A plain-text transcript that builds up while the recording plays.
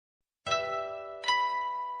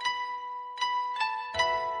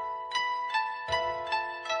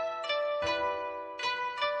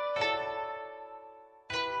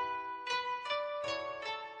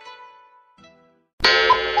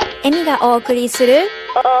エミがお送りする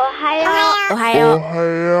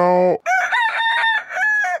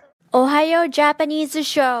おはよジャパニーズ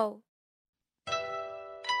ショー。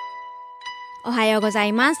おはようござ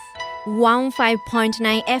います。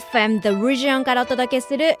15.9FM The Region からお届け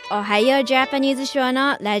するおはようジャパニーズショー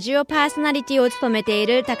のラジオパーソナリティを務めてい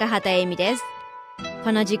る高畑恵美です。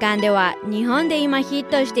この時間では日本で今ヒッ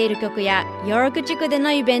トしている曲やヨーク地区で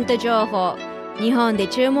のイベント情報、日本で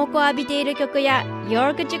注目を浴びている曲やヨ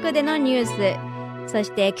ーク地区でのニュース、そ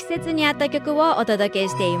して季節に合った曲をお届け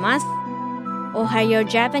しています。おはよう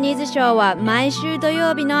ジャパニーズショーは毎週土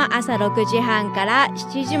曜日の朝6時半から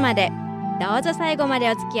7時まで、どうぞ最後まで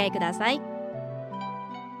お付き合いください。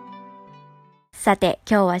さて、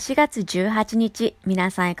今日は4月18日、皆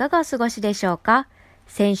さんいかがお過ごしでしょうか。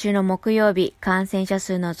先週の木曜日、感染者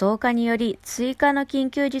数の増加により追加の緊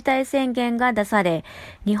急事態宣言が出され、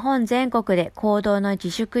日本全国で行動の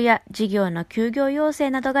自粛や事業の休業要請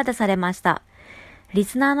などが出されました。リ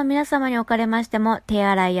スナーの皆様におかれましても、手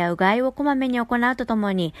洗いやうがいをこまめに行うとと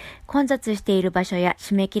もに、混雑している場所や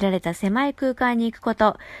締め切られた狭い空間に行くこ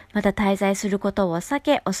と、また滞在することを避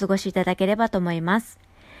けお過ごしいただければと思います。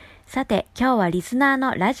さて、今日はリスナー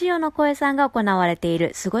のラジオの声さんが行われてい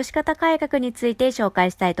る過ごし方改革について紹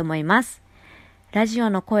介したいと思います。ラジオ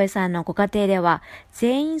の声さんのご家庭では、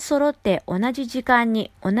全員揃って同じ時間に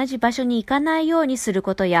同じ場所に行かないようにする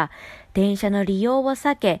ことや、電車の利用を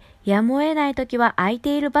避け、やむを得ないときは空い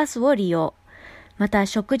ているバスを利用。また、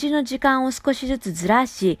食事の時間を少しずつずら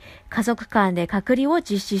し、家族間で隔離を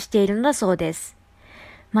実施しているのだそうです。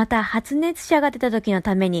また、発熱者が出た時の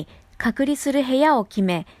ために、隔離する部屋を決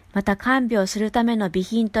め、また看病するための備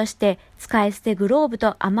品として使い捨てグローブ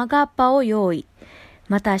と雨がっぱを用意。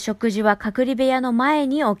また食事は隔離部屋の前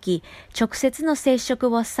に置き、直接の接触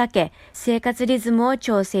を避け、生活リズムを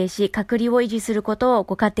調整し、隔離を維持することを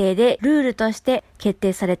ご家庭でルールとして決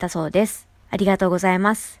定されたそうです。ありがとうござい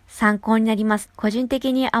ます。参考になります。個人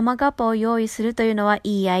的に雨がっぱを用意するというのは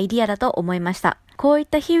いいアイディアだと思いました。こういっ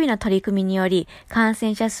た日々の取り組みにより、感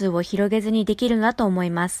染者数を広げずにできるのだと思い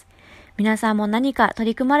ます。皆さんも何か取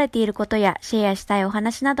り組まれていることやシェアしたいお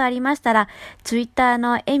話などありましたら、ツイッター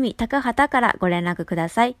のエミ高畑からご連絡くだ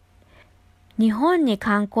さい。日本に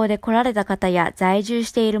観光で来られた方や在住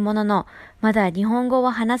しているものの、まだ日本語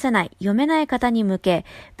を話せない、読めない方に向け、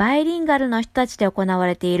バイリンガルの人たちで行わ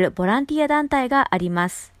れているボランティア団体がありま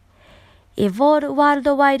す。Evolve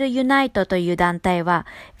Worldwide Unite という団体は、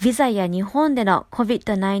ビザや日本での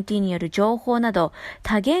COVID-19 による情報など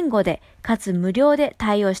多言語でかつ無料で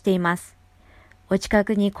対応しています。お近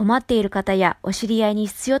くに困っている方やお知り合いに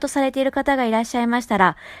必要とされている方がいらっしゃいました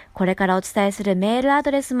ら、これからお伝えするメールア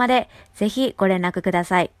ドレスまでぜひご連絡くだ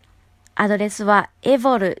さい。アドレスは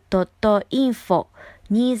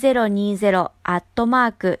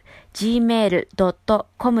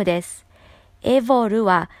evol.info2020@gmail.com です。evol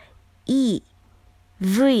は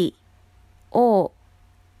E-V-O-L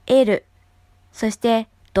そして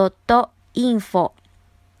.info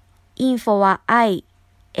info は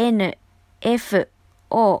I-N-F-O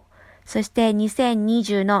そして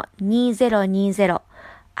2020の2020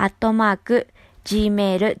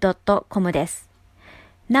 @gmail.com です。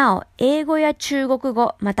なお、英語や中国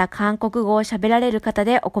語、また韓国語を喋られる方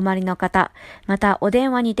でお困りの方、またお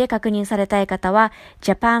電話にて確認されたい方は、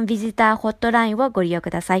ジャパンビジターホットラインをご利用く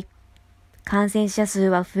ださい。感染者数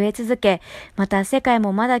は増え続け、また世界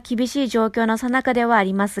もまだ厳しい状況の最中ではあ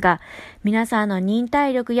りますが、皆さんの忍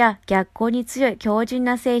耐力や逆行に強い強靭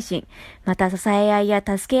な精神、また支え合いや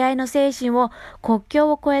助け合いの精神を国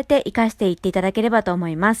境を越えて生かしていっていただければと思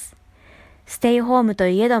います。ステイホームと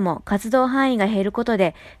いえども活動範囲が減ること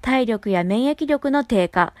で体力や免疫力の低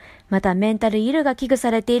下、またメンタルイルが危惧さ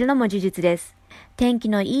れているのも事実です。天気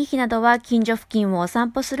のいい日などは近所付近をお散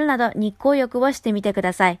歩するなど日光浴をしてみてく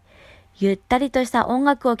ださい。ゆったりとした音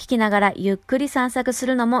楽を聴きながらゆっくり散策す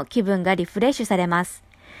るのも気分がリフレッシュされます。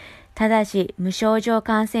ただし、無症状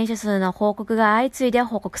感染者数の報告が相次いで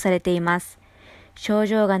報告されています。症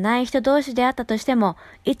状がない人同士であったとしても、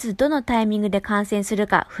いつどのタイミングで感染する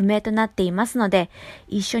か不明となっていますので、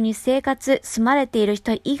一緒に住まれている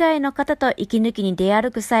人以外の方と息抜きに出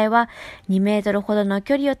歩く際は、2メートルほどの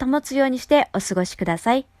距離を保つようにしてお過ごしくだ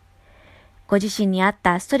さい。ご自身に合っ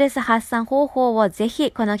たストレス発散方法をぜ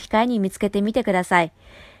ひこの機会に見つけてみてください。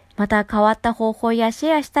また変わった方法やシ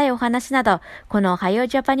ェアしたいお話など、このおはよう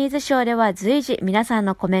ジャパニーズショーでは随時皆さん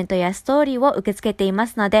のコメントやストーリーを受け付けていま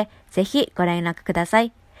すので、ぜひご連絡くださ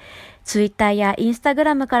い。ツイッターやインスタグ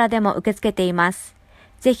ラムからでも受け付けています。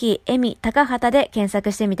ぜひ、エミ高畑で検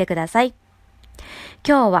索してみてください。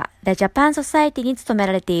今日は The Japan Society に勤め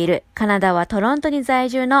られているカナダはトロントに在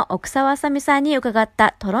住の奥沢あさみさんに伺っ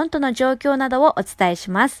たトロントの状況などをお伝えし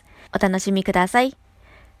ます。お楽しみください。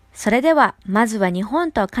それではまずは日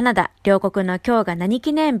本とカナダ両国の今日が何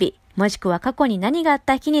記念日もしくは過去に何があっ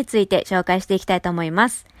た日について紹介していきたいと思いま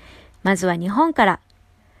す。まずは日本から。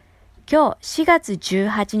今日4月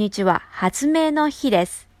18日は発明の日で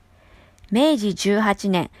す。明治18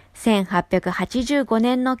年1885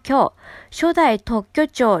年の今日、初代特許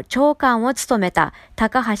庁長官を務めた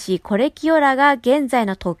高橋是清らが現在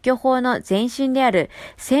の特許法の前身である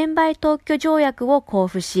専売特許条約を公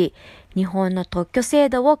布し、日本の特許制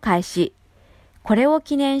度を開始。これを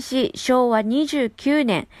記念し、昭和29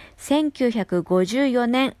年1954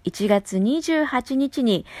年1月28日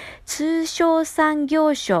に通商産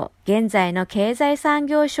業省、現在の経済産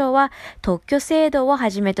業省は特許制度をは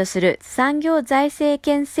じめとする産業財政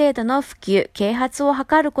権制度の普及、啓発を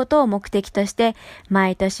図ることを目的として、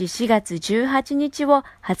毎年4月18日を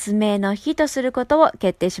発明の日とすることを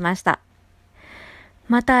決定しました。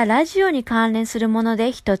また、ラジオに関連するもの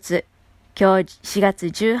で一つ、今日4月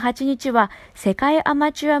18日は世界ア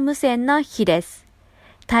マチュア無線の日です。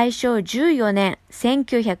大正14年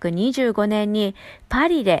1925年にパ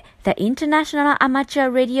リで The International Amateur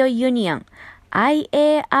Radio Union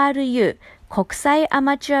IARU 国際ア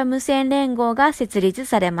マチュア無線連合が設立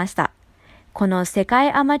されました。この世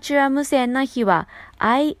界アマチュア無線の日は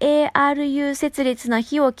IARU 設立の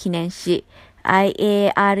日を記念し、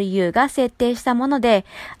IARU が設定したもので、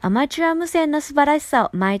アマチュア無線の素晴らしさ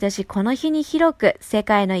を毎年この日に広く世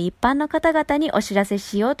界の一般の方々にお知らせ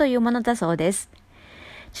しようというものだそうです。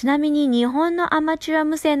ちなみに日本のアマチュア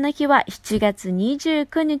無線の日は7月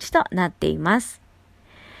29日となっています。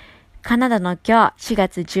カナダの今日4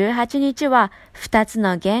月18日は2つ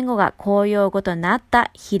の言語が公用語となっ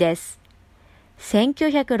た日です。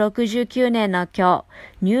1969年の今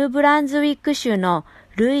日、ニューブランズウィック州の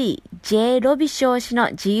ルイ・J. ロビショー氏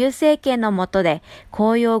の自由政権の下で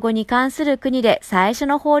公用語に関する国で最初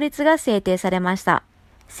の法律が制定されました。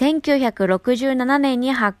1967年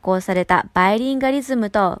に発行されたバイリンガリズム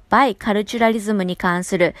とバイカルチュラリズムに関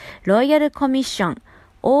するロイヤルコミッション、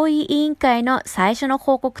王位委員会の最初の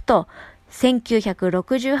報告と、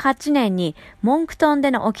1968年にモンクトン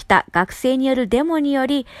での起きた学生によるデモによ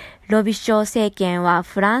り、ロビショー政権は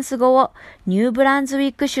フランス語をニューブランズウ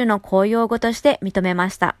ィック州の公用語として認めま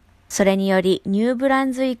した。それによりニューブラ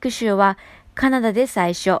ンズウィック州はカナダで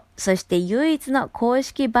最初、そして唯一の公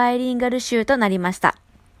式バイリンガル州となりました。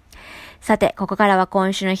さて、ここからは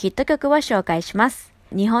今週のヒット曲を紹介します。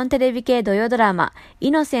日本テレビ系土曜ドラマ、イ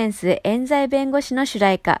ノセンス冤罪弁護士の主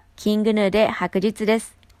題歌、キングヌーで白日で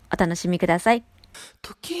す。お楽しみください。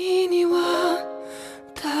時には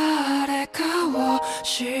誰かを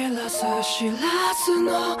知らず知らず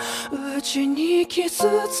のうちに傷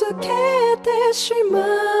つけてしまっ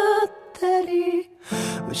たり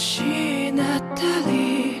失った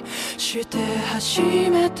りして初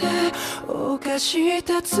めて犯し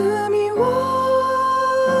た罪を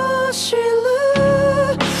知る。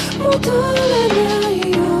戻れな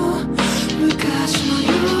いよ昔のよ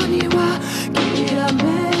うにはきらめ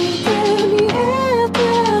いて見えた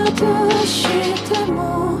としても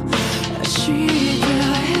明日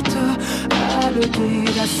へと歩き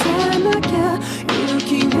出さなきゃ勇気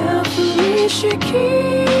が降りしき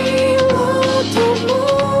ろうとも。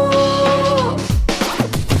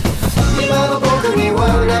今の僕には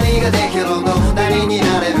何ができるの、何にな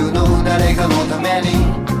れるの、誰かのために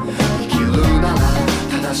生きるなら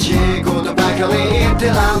正しいことばかり言って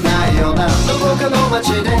らんないよな。どこかの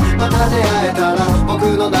街でまた出会えたら僕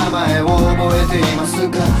の名前を覚えています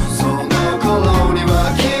か。その頃に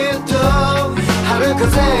はきっと春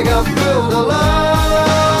風が吹くだろう。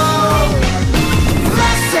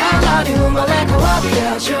さらに生まれ変わって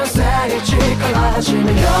人生一から始めよ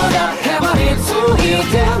うがへばりつい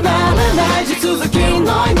てなれない地続きの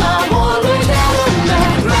今も歩いてるんだ。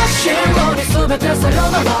真っ白に全てさよ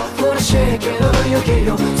なら降りしきる雪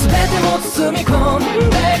を全ても包み込ん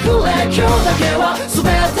でくれ。今日だけは全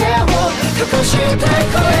てを隠してく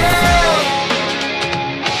れ。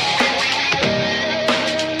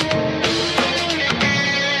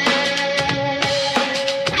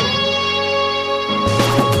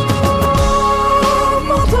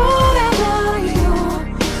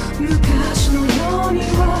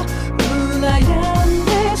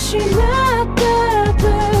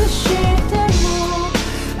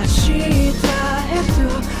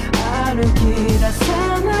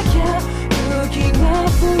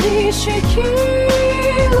しきろ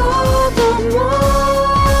うとも。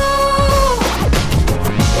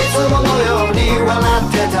いつものように笑っ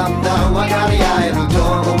てたんだ。分かり合えると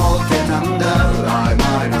思ってたんだ。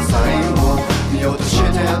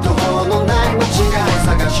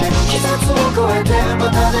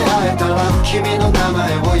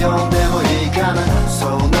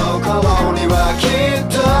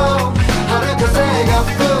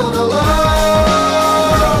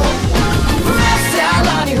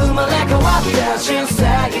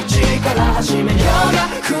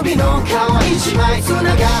ない繋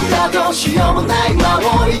がったどうしようもないま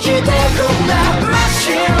ま生きてくんだ真っ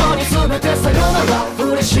白に全てさよなら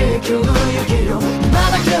嬉しい急に雪よ今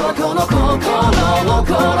だけはこの心を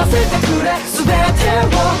凍らせてくれ全て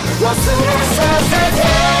を忘れさせ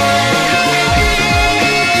て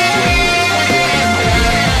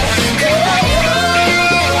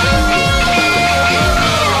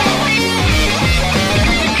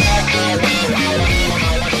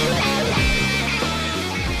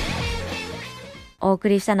お送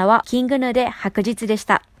りしたのはキングヌーで白日でし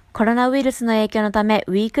た。コロナウイルスの影響のため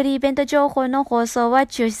ウィークリーイベント情報の放送は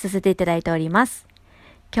中止させていただいております。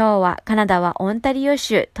今日はカナダはオンタリオ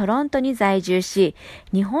州トロントに在住し、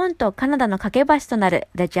日本とカナダの架け橋となる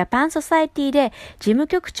The Japan Society で事務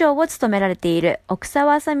局長を務められている奥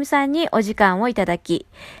沢あさみさんにお時間をいただき、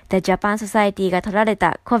The Japan Society が取られ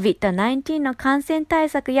た COVID-19 の感染対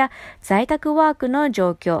策や在宅ワークの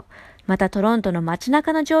状況、またトロントの街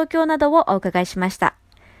中の状況などをお伺いしました。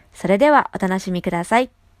それではお楽しみください。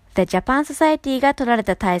The Japan Society が取られ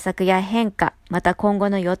た対策や変化、また今後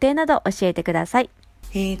の予定など教えてください。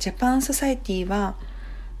ジャパンソサエティは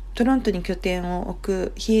トロントに拠点を置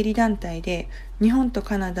く非営利団体で日本と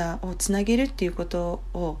カナダをつなげるっていうこと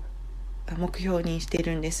を目標にしてい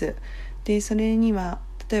るんです。で、それには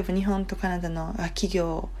例えば日本とカナダの企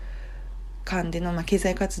業間での経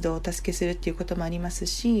済活動をお助けするっていうこともあります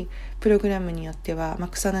し、プログラムによっては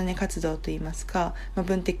草の根活動といいますか、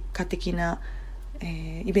文化的な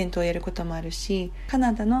イベントをやることもあるし、カ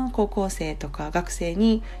ナダの高校生とか学生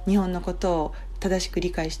に日本のことを正しく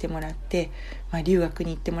理解してもらって、留学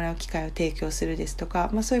に行ってもらう機会を提供するですと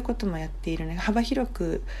か、そういうこともやっているので、幅広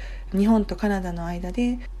く日本とカナダの間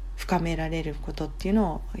で深められることっていう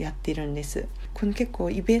のをやっているんです。この結構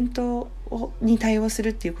イベントに対応する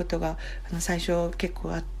っていうことが最初結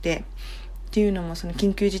構あって、っていうのもその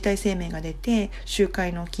緊急事態声明が出て集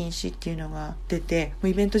会の禁止っていうのが出て、もう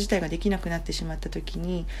イベント自体ができなくなってしまった時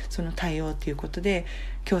にその対応ということで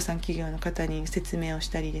協賛企業の方に説明をし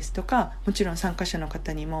たりですとか、もちろん参加者の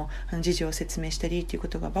方にも事情を説明したりっていうこ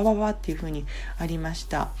とがバババっていうふうにありまし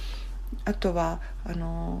た。あとは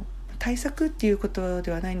対策っていうこと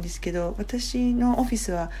ではないんですけど、私のオフィ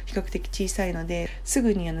スは比較的小さいのです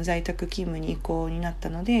ぐに在宅勤務に移行になった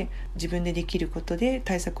ので、自分でできることで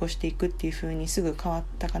対策をしていくっていうふうにすぐ変わっ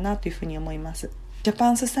たかなというふうに思います。ジャパ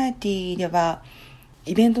ンソサエティでは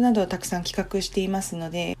イベントなどをたくさん企画していますの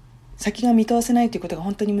で、先が見通せないということが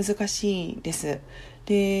本当に難しいです。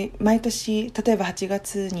で、毎年例えば8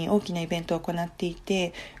月に大きなイベントを行ってい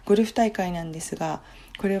て、ゴルフ大会なんですが、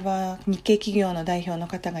これは日系企業の代表の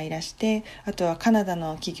方がいらして、あとはカナダ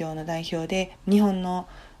の企業の代表で日本の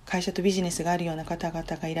会社とビジネスがあるような方々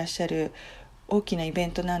がいらっしゃる大きなイベ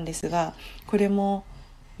ントなんですが、これも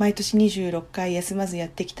毎年26回休まずやっ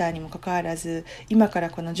てきたにもかかわらず、今か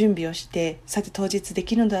らこの準備をしてさて当日で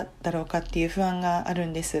きるのだろうかっていう不安がある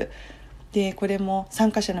んです。で、これも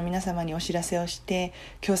参加者の皆様にお知らせをして、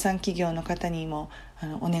協賛企業の方にも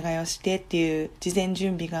お願いをしてっていう事前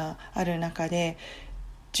準備がある中で、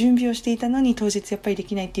準備をしていたのに当日やっぱりで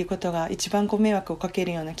きないっていうことが一番ご迷惑をかけ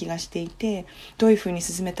るような気がしていて、どういうふうに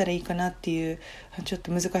進めたらいいかなっていうちょっ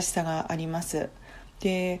と難しさがあります。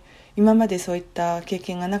で、今までそういった経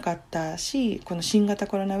験がなかったし、この新型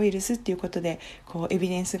コロナウイルスっていうことでエビ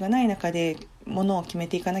デンスがない中でものを決め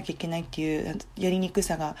ていかなきゃいけないっていうやりにく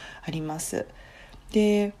さがあります。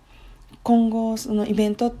で、今後そのイベ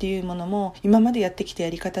ントっていうものも今までやってきたや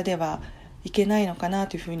り方ではいけないのかな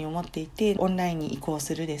というふうに思っていて、オンラインに移行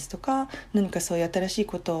するですとか、何かそういう新しい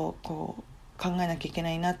ことを考えなきゃいけな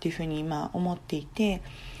いなというふうに今思っていて、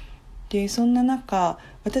で、そんな中、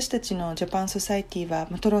私たちのジャパンソサイティは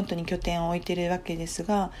トロントに拠点を置いているわけです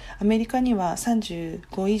が、アメリカには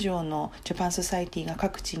35以上のジャパンソサイティが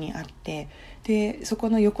各地にあって、でそこ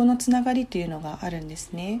の横のつながりというのがあるんで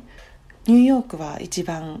すね。ニューヨークは一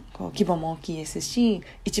番規模も大きいですし、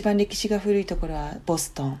一番歴史が古いところはボス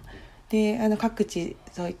トンで、各地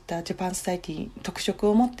そういったジャパンソサイティ特色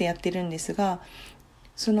を持ってやってるんですが、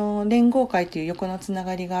その連合会という横のつな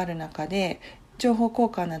がりがある中で情報交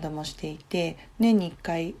換などもしていて、年に1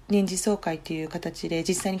回年次総会という形で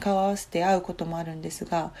実際に顔を合わせて会うこともあるんです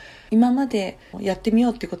が、今までやってみよ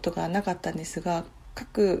うってことがなかったんですが、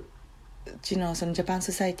各地のそのジャパン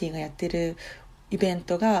ソサイティがやってるイベン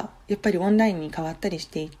トがやっぱりオンラインに変わったりし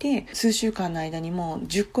ていて、数週間の間にもう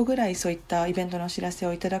10個ぐらいそういったイベントのお知らせ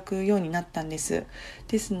をいただくようになったんです。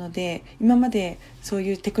ですので、今までそう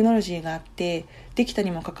いうテクノロジーがあってできた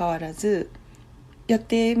にもかかわらずやっ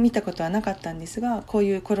てみたことはなかったんですが、こう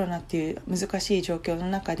いうコロナっていう難しい状況の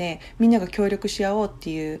中でみんなが協力し合おうって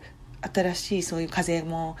いう新しいそういう風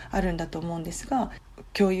もあるんだと思うんですが、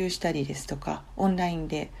共有したりですとかオンライン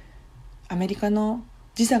でアメリカの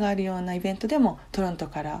時差があるようなイベントでもトロント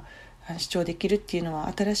から視聴できるっていうの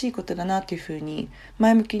は新しいことだなというふうに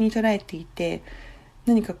前向きに捉えていて、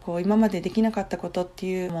何か今までできなかったことって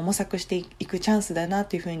いうのも模索していくチャンスだな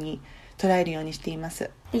というふうに捉えるようにしています。あ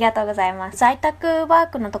りがとうございます。在宅ワー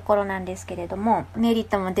クのところなんですけれども、メリッ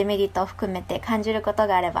トもデメリットを含めて感じること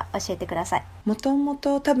があれば教えてください。もとも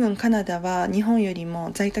と多分カナダは日本より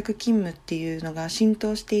も在宅勤務っていうのが浸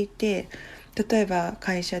透していて、例えば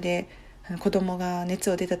会社で子供が熱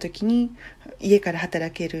を出た時に家から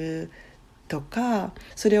働けるとか、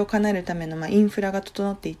それを叶えるためのインフラが整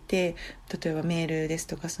っていて、例えばメールです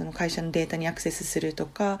とかその会社のデータにアクセスすると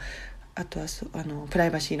か、あとはプラ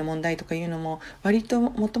イバシーの問題とかいうのも割と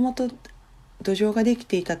もともと土壌ができ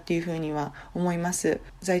ていたっていうふうには思います。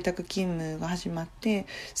在宅勤務が始まって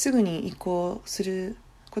すぐに移行する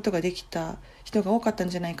ことができた人が多かったん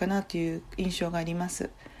じゃないかなという印象がありま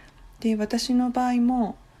す。で、私の場合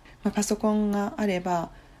も、パソコンがあれ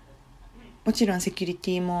ばもちろんセキュリ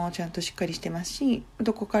ティもちゃんとしっかりしてますし、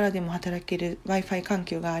どこからでも働ける Wi-Fi 環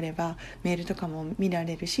境があればメールとかも見ら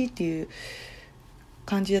れるしっていう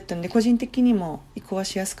感じだったので、個人的にも移行は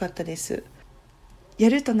しやすかったです。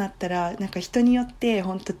やるとなったら人によって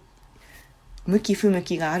本当向き不向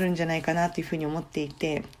きがあるんじゃないかなというふうに思ってい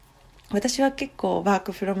て、私は結構ワー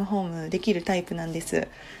クフロムホームできるタイプなんです。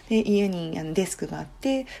で、家にデスクがあっ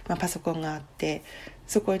て、パソコンがあって、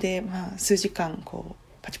そこで数時間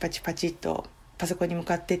パチパチパチっとパソコンに向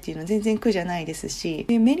かってっていうのは全然苦じゃないですし、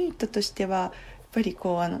でメリットとしてはやっぱり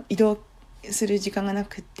移動する時間がな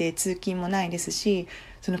くて通勤もないですし、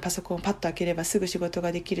そのパソコンをパッと開ければすぐ仕事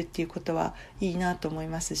ができるっていうことはいいなと思い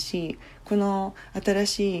ますし、この新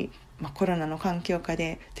しい、コロナの環境下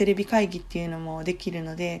でテレビ会議っていうのもできる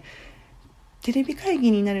ので、テレビ会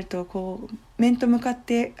議になると面と向かっ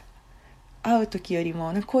て会う時より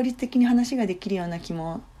も効率的に話ができるような気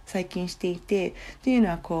も最近していて、っていうの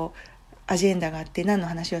はアジェンダがあって何の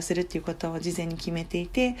話をするっていうことを事前に決めてい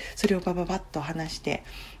て、それをバババッと話して、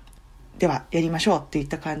ではやりましょうっていっ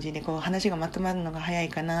た感じで話がまとまるのが早い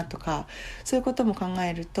かなとか、そういうことも考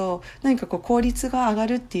えると何か効率が上が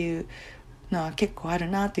るっていうのは結構ある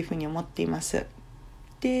なというふうに思っています。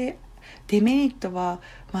で、デメリットは、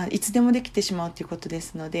いつでもできてしまうということで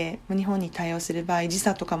すので、日本に対応する場合時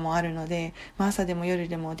差とかもあるので、朝でも夜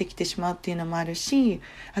でもできてしまうっていうのもあるし、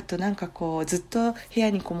あとずっと部屋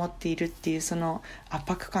にこもっているっていうその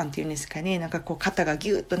圧迫感っていうんですかね、肩が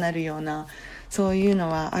ギュッとなるようなそういうの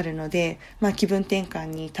はあるので、気分転換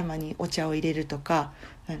にたまにお茶を入れるとか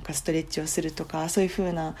ストレッチをするとか、そういう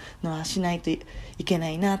風なのはしないといけな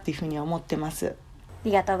いなというふうには思ってます。あ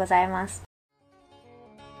りがとうございます。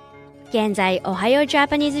現在、オハイオジャ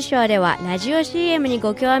パニーズショーではラジオ CM に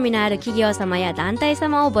ご興味のある企業様や団体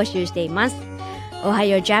様を募集しています。オハ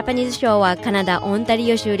イオジャパニーズショーはカナダ・オンタ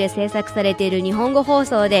リオ州で制作されている日本語放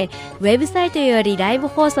送で、ウェブサイトよりライブ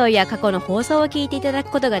放送や過去の放送を聞いていただ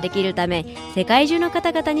くことができるため、世界中の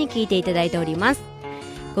方々に聞いていただいております。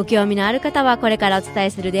ご興味のある方はこれからお伝え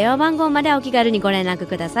する電話番号までお気軽にご連絡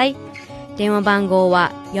ください。電話番号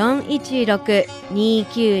は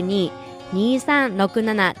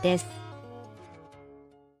 416-292-2367 です。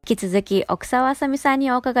引き続き奥沢あさみさん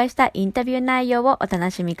にお伺いしたインタビュー内容をお楽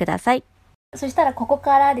しみください。そしたらここ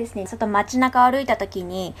からですね、ちょっと街中を歩いた時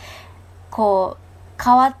に変わ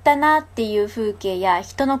ったなっていう風景や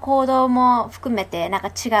人の行動も含めて違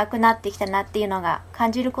くなってきたなっていうのが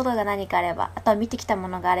感じることが何かあれば、あとは見てきたも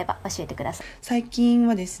のがあれば教えてください。最近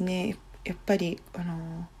はですね、やっぱり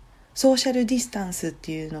ソーシャルディスタンスっ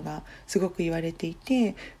ていうのがすごく言われてい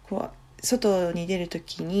て、外に出ると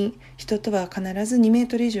きに人とは必ず2メー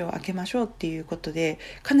トル以上空けましょうっていうことで、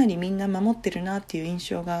かなりみんな守ってるなっていう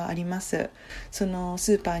印象があります。その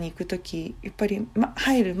スーパーに行くとき、やっぱり、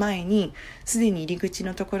入る前にすでに入り口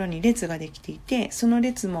のところに列ができていて、その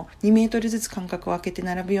列も2メートルずつ間隔を空けて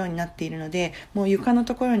並ぶようになっているので、もう床の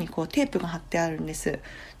ところにテープが貼ってあるんです。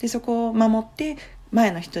で、そこを守って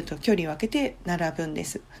前の人と距離を空けて並ぶんで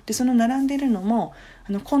す。で、その並んでるのも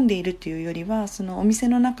混んでいるっていうよりは、そのお店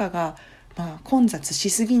の中が混雑し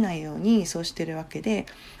すぎないようにそうしてるわけで、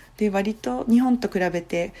割と日本と比べ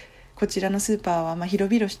てこちらのスーパーは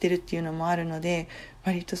広々してるっていうのもあるので、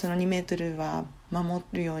割とその2メートルは守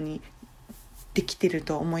るようにできてる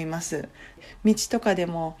と思います。道とかで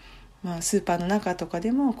も、スーパーの中とか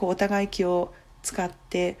でもお互い気を使っ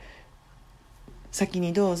て先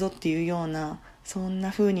にどうぞっていうような、そんな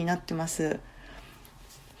風になってます。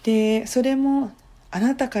で、それもあ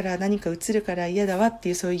なたから何か移るから嫌だわって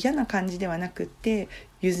いう、そういう嫌な感じではなくって、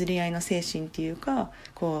譲り合いの精神っていうか、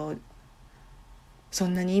そ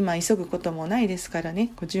んなに今急ぐこともないですから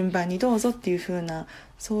ね、こう順番にどうぞっていう風な、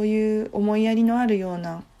そういう思いやりのあるよう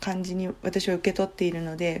な感じに私は受け取っている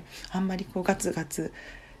ので、あんまりこうガツガツ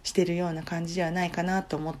してるような感じではないかな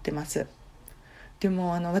と思ってます。で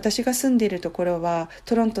も私が住んでいるところは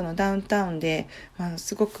トロントのダウンタウンで、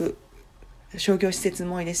すごく商業施設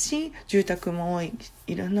も多いですし、住宅も多い、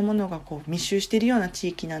いろんなものがこう密集しているような地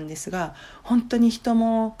域なんですが、本当に人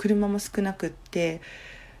も車も少なくって、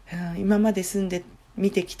今まで住んで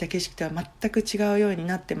見てきた景色とは全く違うように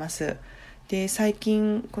なってます。で、最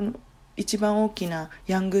近この一番大きな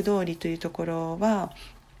ヤング通りというところは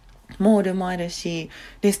モールもあるし、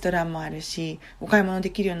レストランもあるし、お買い物で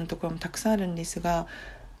きるようなところもたくさんあるんですが、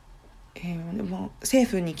でも政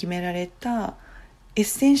府に決められたエッ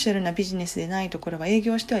センシャルなビジネスでないところは営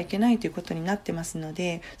業してはいけないということになってますの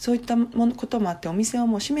で、そういったこともあってお店を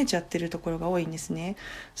もう閉めちゃってるところが多いんですね。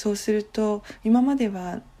そうすると今まで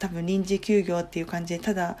は多分臨時休業っていう感じで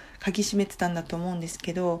ただ鍵閉めてたんだと思うんです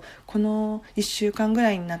けど、この1週間ぐ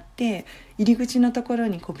らいになって入り口のところ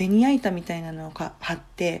にこうベニヤ板みたいなのを貼っ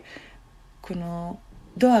て、この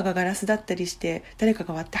ドアがガラスだったりして誰か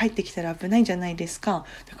が割って入ってきたら危ないじゃないですか。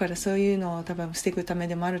だからそういうのを多分防ぐため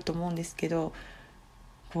でもあると思うんですけど、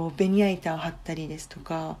こうベニヤ板を張ったりですと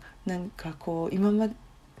か、なんかこう今まで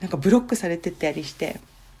なんかブロックされてたりして、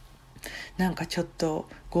なんかちょっと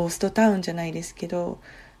ゴーストタウンじゃないですけど、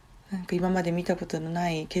なんか今まで見たことのな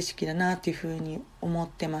い景色だなというふうに思っ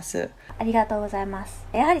てます。ありがとうございます。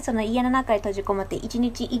やはりその家の中に閉じこもって1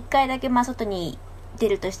日1回だけ外に出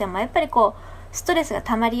るとしても、やっぱりこうストレスが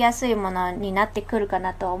溜まりやすいものになってくるか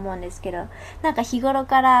なとは思うんですけど、なんか日頃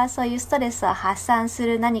からそういうストレスを発散す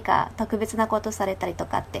る何か特別なことされたりと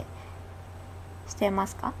かってしてま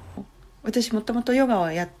すか？私もともとヨガ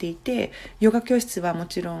をやっていて、ヨガ教室はも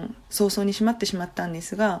ちろん早々に閉まってしまったんで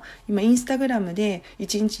すが、今インスタグラムで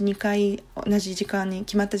1日2回同じ時間に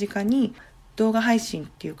決まった時間に動画配信っ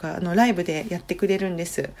ていうかライブでやってくれるんで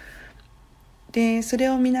す。でそれ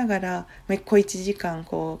を見ながら小1時間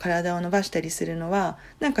こう体を伸ばしたりするのは、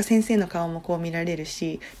なんか先生の顔もこう見られる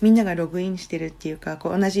し、みんながログインしてるっていうか、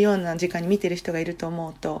こう同じような時間に見てる人がいると思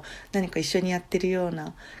うと、何か一緒にやってるよう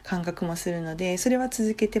な感覚もするので、それは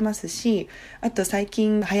続けてますし、あと最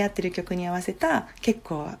近流行ってる曲に合わせた結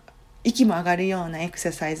構息も上がるようなエク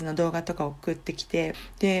ササイズの動画とかを送ってきて、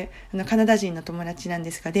でカナダ人の友達なんで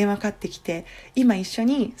すが電話かかってきて、今一緒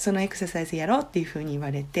にそのエクササイズやろうっていう風に言わ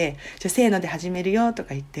れて、じゃあせーので始めるよと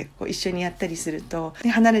か言ってこう一緒にやったりすると、で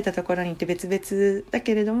離れたところに行って別々だ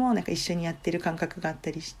けれどもなんか一緒にやってる感覚があった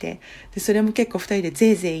りして、でそれも結構2人で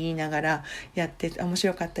ぜいぜい言いながらやって面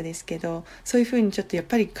白かったですけど、そういう風にちょっとやっ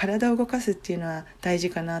ぱり体を動かすっていうのは大事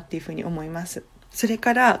かなっていう風に思います。それ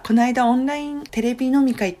からこの間オンラインテレビ飲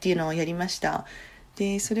み会っていうのをやりました。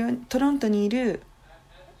でそれはトロントにいる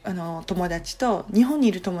友達と日本に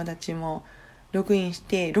いる友達もログインし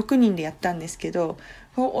て6人でやったんですけど、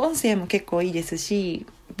音声も結構いいですし、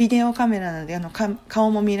ビデオカメラなので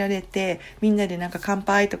顔も見られて、みんなでなんか乾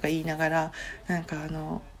杯とか言いながら、なんか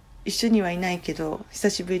一緒にはいないけど久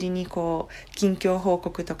しぶりにこう近況報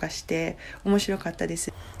告とかして面白かったで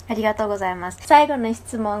す。ありがとうございます。最後の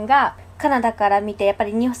質問が、カナダから見てやっぱ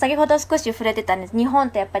り先ほど少し触れてたんです。日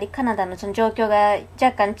本とやっぱりカナダのその状況が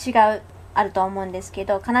若干あると思うんですけ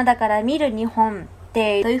ど、カナダから見る日本っ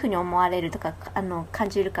てどういうふうに思われるとか感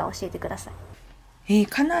じるか教えてください。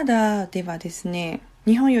カナダではですね、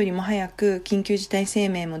日本よりも早く緊急事態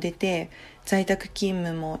宣言も出て在宅勤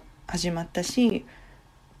務も始まったし、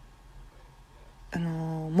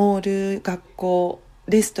モール、学校、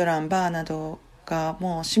レストラン、バーなどが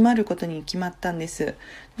もう閉まることに決まったんです。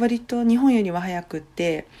割と日本よりは早くっ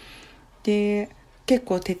て、で結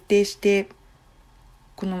構徹底して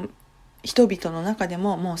この人々の中で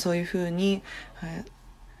ももうそういうふうに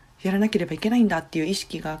やらなければいけないんだっていう意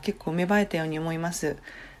識が結構芽生えたように思います。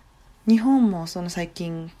日本もその最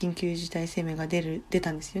近緊急事態宣言が出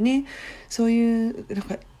たんですよね。そういうなん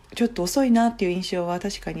かちょっと遅いなっていう印象は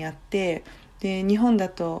確かにあって、で日本だ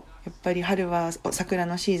とやっぱり春は桜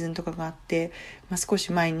のシーズンとかがあって、少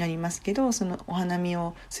し前になりますけど、そのお花見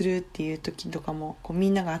をするっていう時とかもこうみ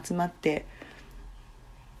んなが集まって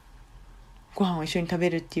ご飯を一緒に食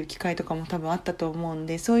べるっていう機会とかも多分あったと思うん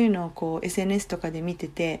で、そういうのをこう SNS とかで見て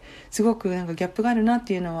てすごくなんかギャップがあるなっ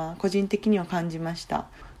ていうのは個人的には感じました。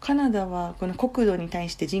カナダはこの国土に対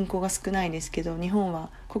して人口が少ないですけど、日本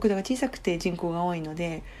は国土が小さくて人口が多いの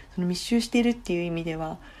で、その密集しているっていう意味で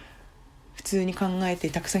は普通に考えて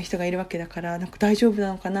たくさん人がいるわけだから、なんか大丈夫な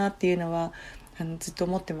のかなっていうのはずっと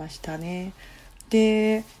思ってましたね。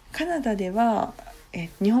でカナダでは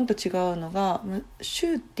日本と違うのが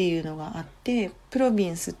州っていうのがあってプロビ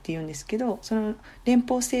ンスっていうんですけど、その連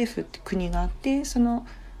邦政府って国があって、その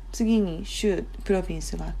次に州プロビン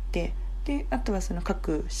スがあって、であとはその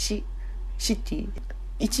各シティ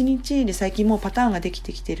1日で最近もうパターンができ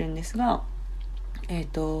てきてるんですが、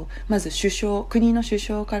まず国の首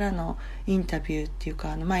相からのインタビューっていう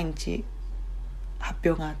か毎日発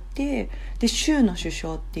表があって、で州の首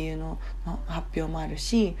相っていうの発表もある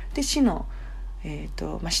し、で市の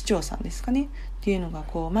市長さんですかねっていうのが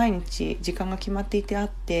こう毎日時間が決まっていてあっ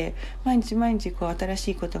て、毎日こう新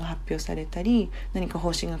しいことが発表されたり、何か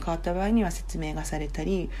方針が変わった場合には説明がされた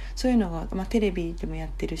り、そういうのが、テレビでもやっ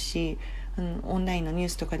てるし、オンラインのニュー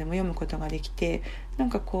スとかでも読むことができて、なん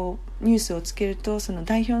かこうニュースをつけるとその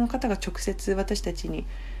代表の方が直接私たちに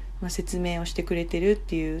説明をしてくれてるっ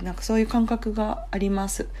ていう、なんかそういう感覚がありま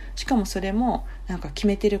す。しかもそれもなんか決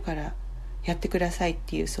めてるからやってくださいっ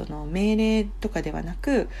ていうその命令とかではな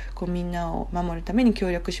く、こうみんなを守るために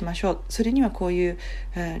協力しましょう、それにはこういう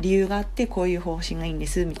理由があってこういう方針がいいんで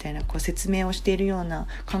すみたいなこう説明をしているような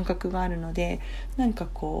感覚があるので、何か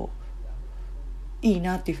こういい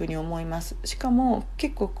なっていうふうに思います。しかも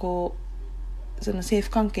結構こうその政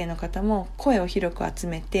府関係の方も声を広く集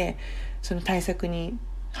めてその対策に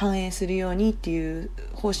反映するようにっていう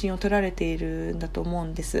方針を取られているんだと思う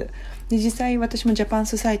んです。で実際私もジャパン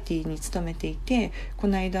ソサイティに勤めていて、こ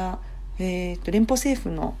の間、連邦政府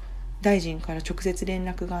の大臣から直接連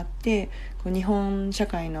絡があって、こう日本社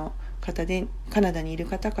会の方でカナダにいる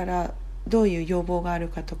方からどういう要望がある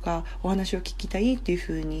かとかお話を聞きたいっていう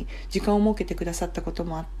ふうに時間を設けてくださったこと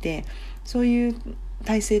もあって、そういう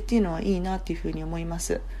体制っていうのはいいなっていうふうに思いま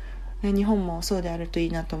す。日本もそうであるとい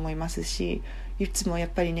いなと思いますし、いつもやっ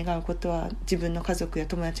ぱり願うことは自分の家族や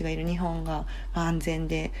友達がいる日本が安全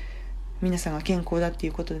で皆さんが健康だってい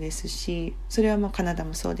うことですし、それはカナダ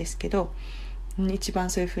もそうですけど、一番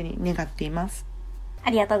そういうふうに願っています。あ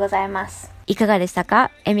りがとうございます。いかがでしたか？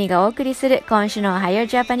エミがお送りする今週のOhayo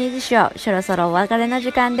Japanese Show、そろそろお別れの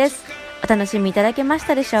時間です。お楽しみいただけまし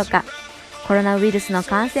たでしょうか？コロナウイルスの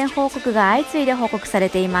感染報告が相次いで報告され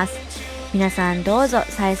ています。皆さんどうぞ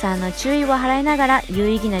再三の注意を払いながら有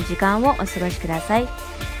意義な時間をお過ごしください。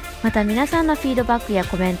また皆さんのフィードバックや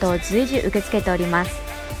コメントを随時受け付けております。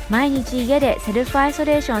毎日家でセルフアイソ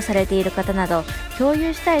レーションされている方など、共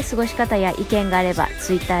有したい過ごし方や意見があれば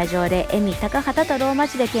ツイッター上でエミ高畑とローマ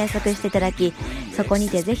字で検索していただき、そこに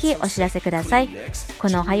てぜひお知らせください。こ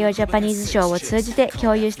のOhayo Japanese Showを通じて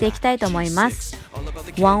共有していきたいと思います。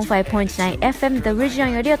105.9FM The Region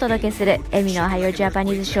よりお届けするエミのOhayo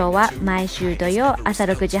Japanese Showは毎週土曜朝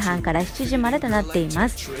6時半から7時までとなっていま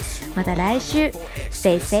す。また来週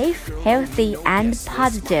Stay safe, healthy and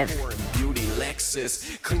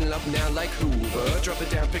positive。Lexus, clean it up now like Hoover. Drop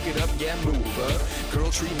it down, pick it up, yeah, move her.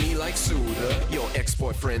 Girl, treat me like Suda, your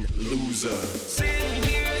ex-boyfriend, loser. Sitting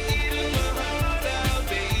here eating my heart out,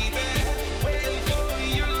 baby, waiting for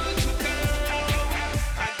you to come.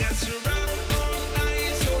 I got you up all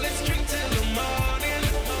night, so let's drink till the morning.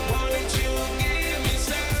 Why don't you give me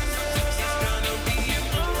some? It's gonna be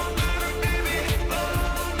an all night, baby,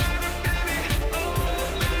 all night, baby,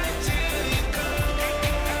 all night till you come.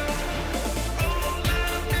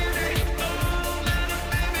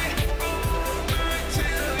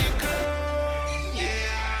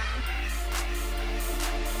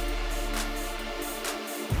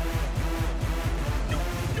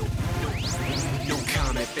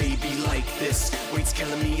 Baby like this, weight's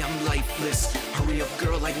killing me, I'm lifeless. Hurry up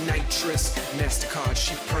girl like nitrous, MasterCard,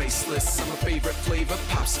 she priceless. I'm a favorite flavor,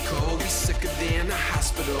 popsicle. We sicker than a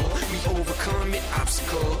hospital, we overcome an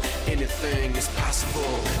obstacle. Anything is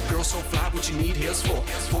possible. Girl so fly, what you need here's for.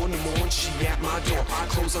 4 in the morning, she at my door.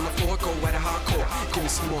 Clothes on the floor, go at a hardcore. Give me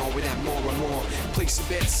some more with that more and more. Place a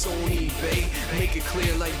bet on eBay, make it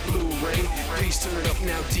clear like Blu-ray. Please turn it up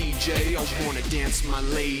now DJ, I wanna dance my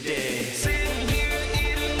lady. Sitting here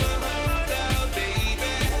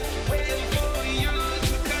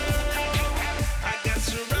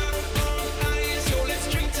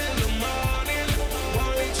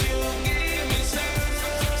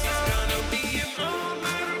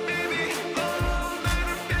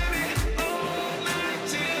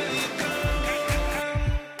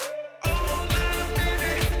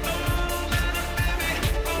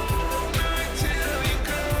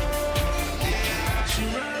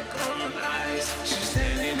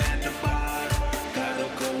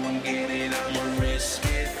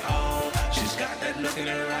in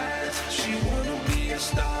her eyes, she wanna be a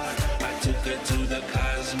star. I took her to the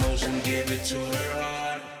cosmos and gave it to her.